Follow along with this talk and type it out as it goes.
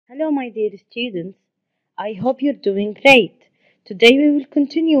Hello, my dear students. I hope you're doing great. Today we will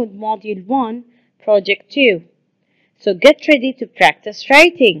continue with Module 1, Project 2. So get ready to practice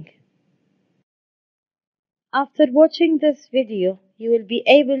writing. After watching this video, you will be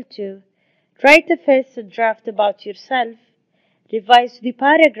able to write the first draft about yourself, revise the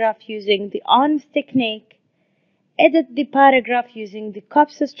paragraph using the ARMS technique, edit the paragraph using the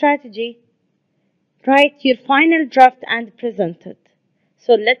COPS strategy, write your final draft and present it.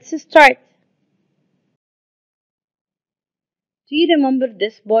 So let's start. Do you remember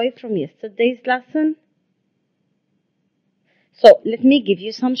this boy from yesterday's lesson? So let me give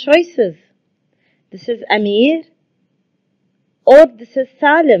you some choices. This is Amir, or this is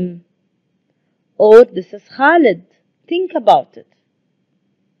Salim, or this is Khalid. Think about it.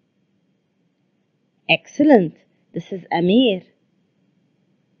 Excellent. This is Amir.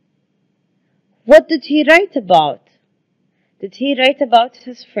 What did he write about? Did he write about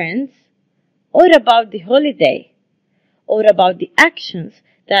his friends, or about the holiday, or about the actions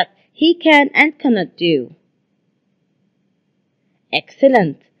that he can and cannot do?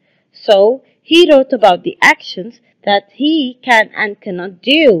 Excellent. So he wrote about the actions that he can and cannot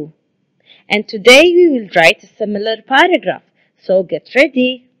do. And today we will write a similar paragraph. So get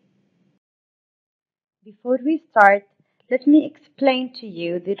ready. Before we start, let me explain to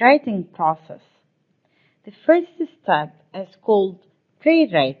you the writing process. The first step is called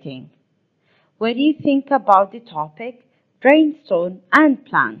pre-writing, where you think about the topic, brainstorm, and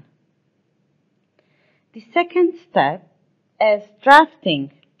plan. The second step is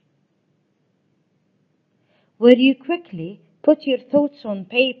drafting, where you quickly put your thoughts on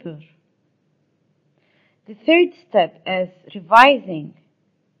paper. The third step is revising,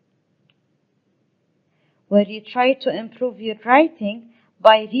 where you try to improve your writing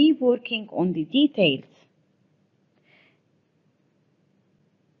by reworking on the details.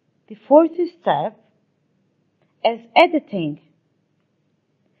 The fourth step is editing,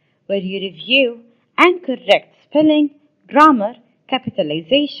 where you review and correct spelling, grammar,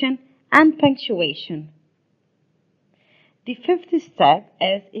 capitalization, and punctuation. The fifth step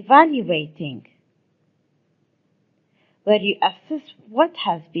is evaluating, where you assess what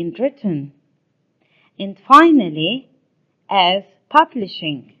has been written. And finally, as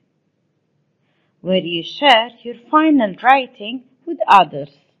publishing, where you share your final writing with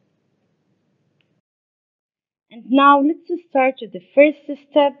others. And now let's start with the first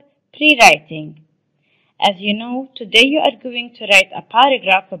step, pre-writing. As you know, today you are going to write a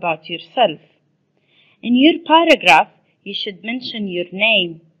paragraph about yourself. In your paragraph, you should mention your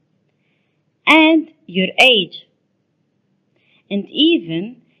name and your age. And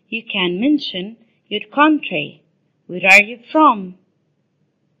even you can mention your country. Where are you from?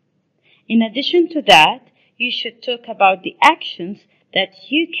 In addition to that, you should talk about the actions that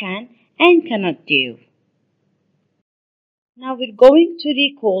you can and cannot do. Now we're going to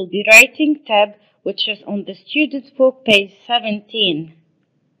recall the writing tab, which is on the student's book, page 17.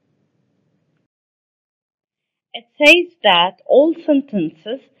 It says that all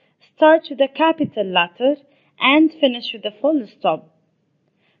sentences start with a capital letter and finish with a full stop.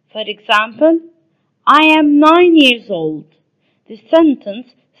 For example, I am 9 years old. The sentence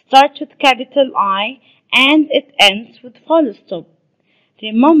starts with capital I and it ends with full stop.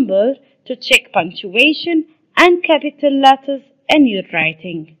 Remember to check punctuation and capital letters in your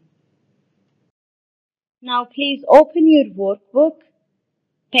writing. Now please open your workbook,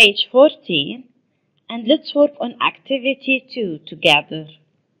 page 14, and let's work on activity 2 together.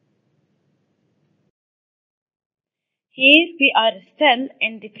 Here we are still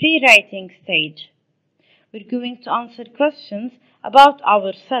in the pre-writing stage. We're going to answer questions about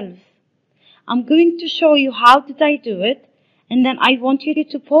ourselves. I'm going to show you how did I do it, and then I want you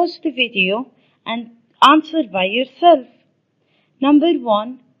to pause the video and answer by yourself. Number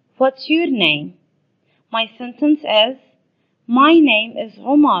 1, what's your name? My sentence is, my name is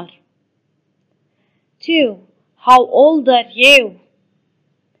Omar. 2, how old are you?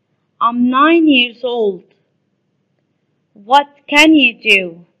 I'm 9 years old. What can you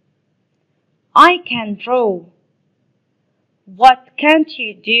do? I can draw. What can't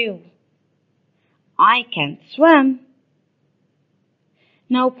you do? I can't swim.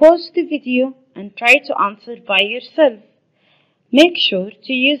 Now pause the video and try to answer by yourself. Make sure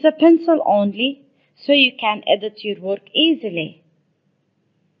to use a pencil only so you can edit your work easily.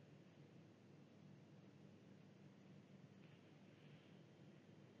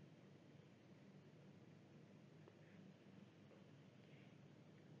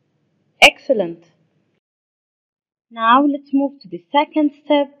 Excellent. Now let's move to the second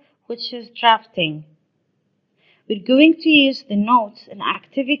step, which is drafting. we're going to use the notes in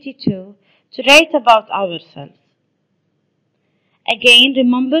Activity 2 to write about ourselves. Again,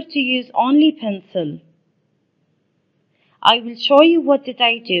 remember to use only pencil. I will show you what did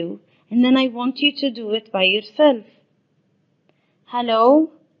I do, and then I want you to do it by yourself.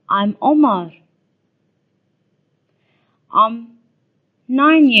 Hello, I'm Omar. I'm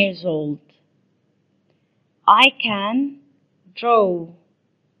 9 years old. I can draw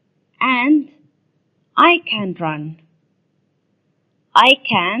and I can run. I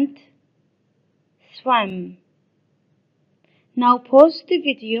can't swim. Now pause the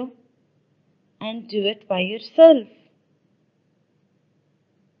video and do it by yourself.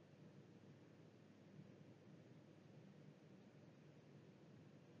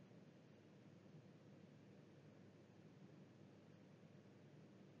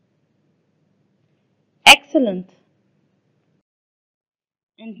 Excellent.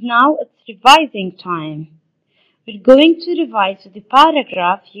 And now it's revising time. We're going to revise the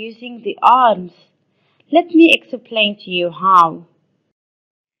paragraph using the arms. Let me explain to you how.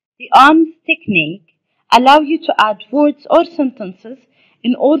 The arms technique allows you to add words or sentences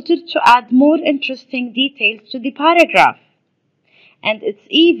in order to add more interesting details to the paragraph. And it's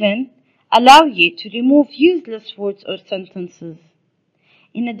even allow you to remove useless words or sentences.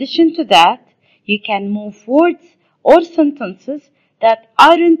 In addition to that, you can move words or sentences that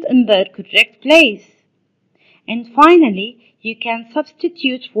aren't in their correct place. And finally, you can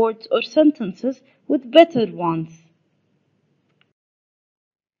substitute words or sentences with better ones.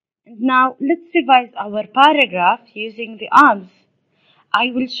 And now let's revise our paragraph using the arms.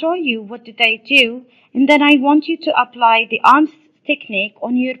 I will show you what did I do, and then I want you to apply the arms technique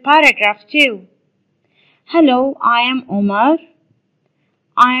on your paragraph too. Hello, I am Omar.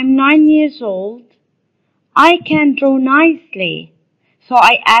 I am 9 years old. I can draw nicely. So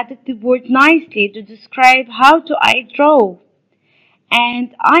I added the word nicely to describe how do I draw.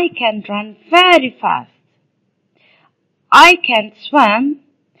 And I can run very fast. I can swim.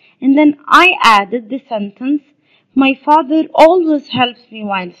 And then I added the sentence, my father always helps me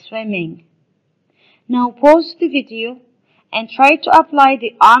while swimming. Now pause the video and try to apply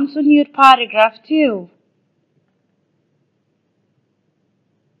the arms on your paragraph too.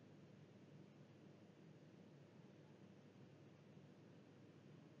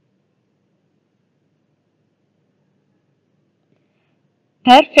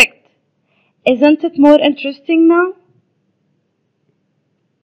 Perfect. Isn't it more interesting now?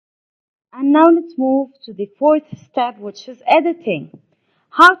 And now let's move to the fourth step, which is editing.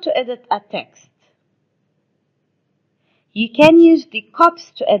 How to edit a text. You can use the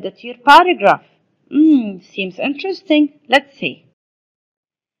cups to edit your paragraph. Seems interesting. Let's see.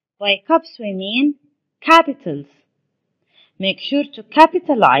 By cups we mean capitals. Make sure to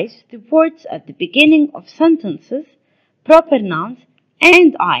capitalize the words at the beginning of sentences, proper nouns,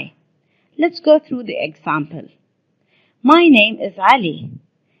 and I. Let's go through the example. My name is Ali.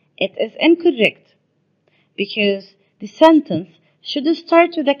 It is incorrect because the sentence should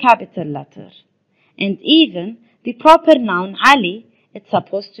start with a capital letter. And even the proper noun Ali, it's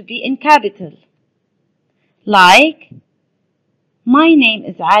supposed to be in capital. Like, my name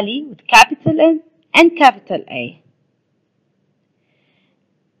is Ali with capital N and capital A.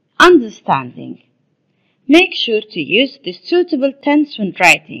 Understanding. Make sure to use the suitable tense when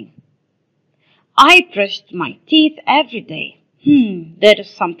writing. I brushed my teeth every day. There is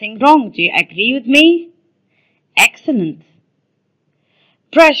something wrong. Do you agree with me? Excellent.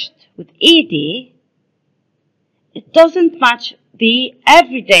 Brushed with ed, it doesn't match the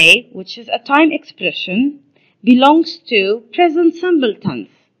everyday, which is a time expression, belongs to present simple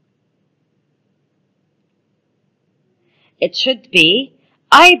tense. It should be,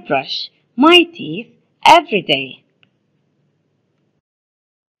 I brush my teeth every day.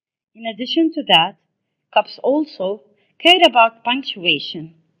 In addition to that, cups also care about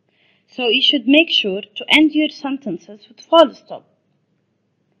punctuation. So you should make sure to end your sentences with full stop.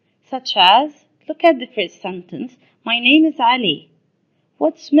 Such as, look at the first sentence, my name is Ali.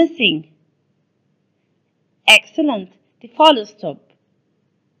 What's missing? Excellent, the full stop.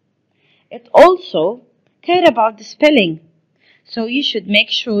 It also care about the spelling. So you should make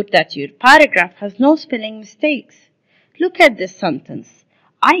sure that your paragraph has no spelling mistakes. Look at this sentence.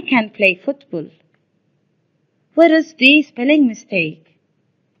 I can play football. Where is the spelling mistake?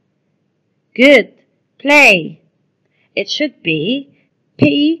 Good. Play. It should be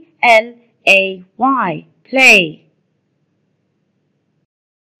P-L-A-Y. Play.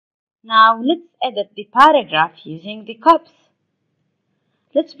 Now let's edit the paragraph using the cups.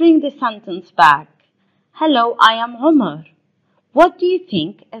 Let's bring the sentence back. Hello, I am Omar. What do you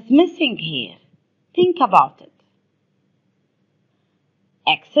think is missing here? Think about it.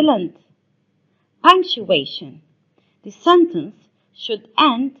 Excellent. Punctuation. The sentence should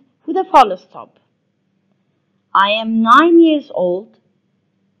end with a full stop. I am 9 years old.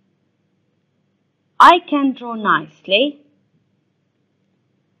 I can draw nicely.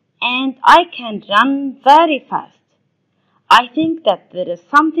 And I can run very fast. I think that there is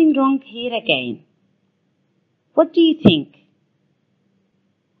something wrong here again. What do you think?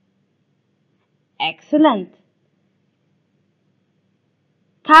 Excellent.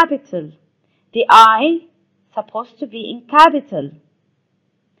 Capital. The I supposed to be in capital.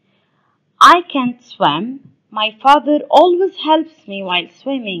 I can't swim. My father always helps me while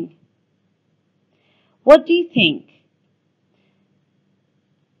swimming. What do you think?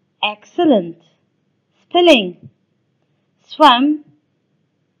 Excellent. Spelling. Swim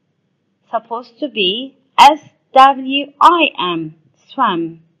supposed to be SWIM.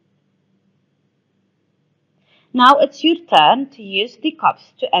 Swim. Now it's your turn to use the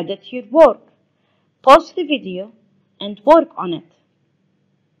cups to edit your work. Pause the video and work on it.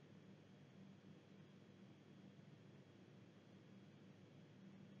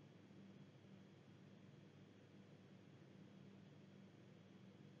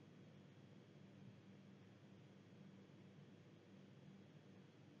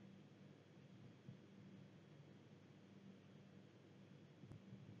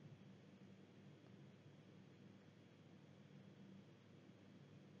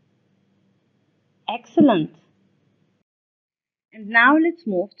 Excellent. And now let's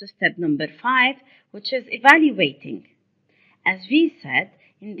move to step number 5, which is evaluating. As we said,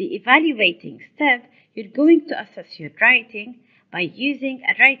 in the evaluating step, you're going to assess your writing by using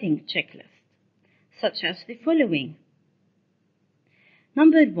a writing checklist, such as the following.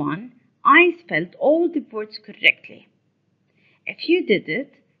 Number 1, I spelled all the words correctly. If you did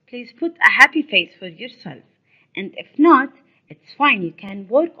it, please put a happy face for yourself, and if not, it's fine, you can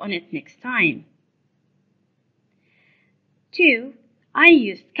work on it next time. 2. I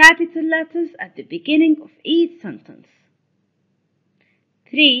used capital letters at the beginning of each sentence.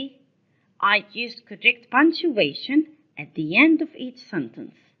 3. I used correct punctuation at the end of each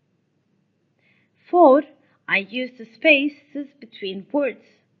sentence. 4. I used the spaces between words.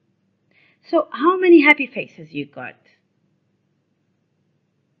 So, how many happy faces you got?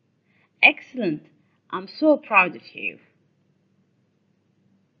 Excellent! I'm so proud of you.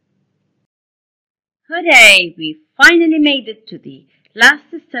 Hooray! We finally made it to the last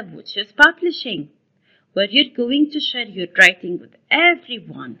step, which is publishing, where you're going to share your writing with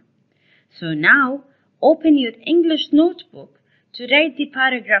everyone. So now, open your English notebook to write the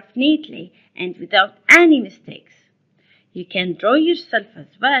paragraph neatly and without any mistakes. You can draw yourself as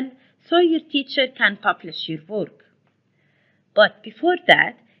well, so your teacher can publish your work. But before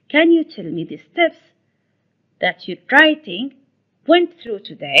that, can you tell me the steps that your writing went through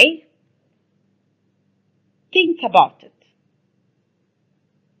today? Think about it.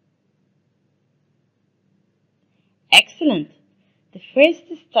 Excellent. The first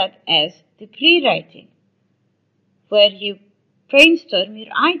step is the pre-writing, where you brainstorm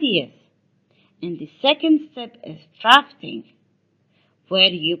your ideas. And the second step is drafting, where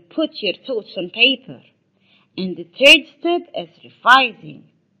you put your thoughts on paper. And the third step is revising,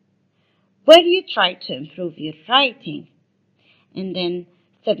 where you try to improve your writing. And then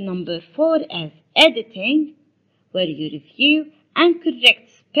step number 4 is editing, where you review and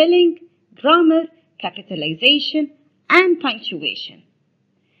correct spelling, grammar, capitalization, and punctuation.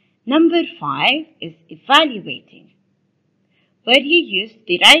 Number 5 is evaluating, where you use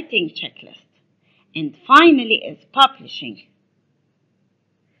the writing checklist. And finally is publishing.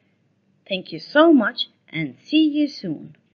 Thank you so much and see you soon.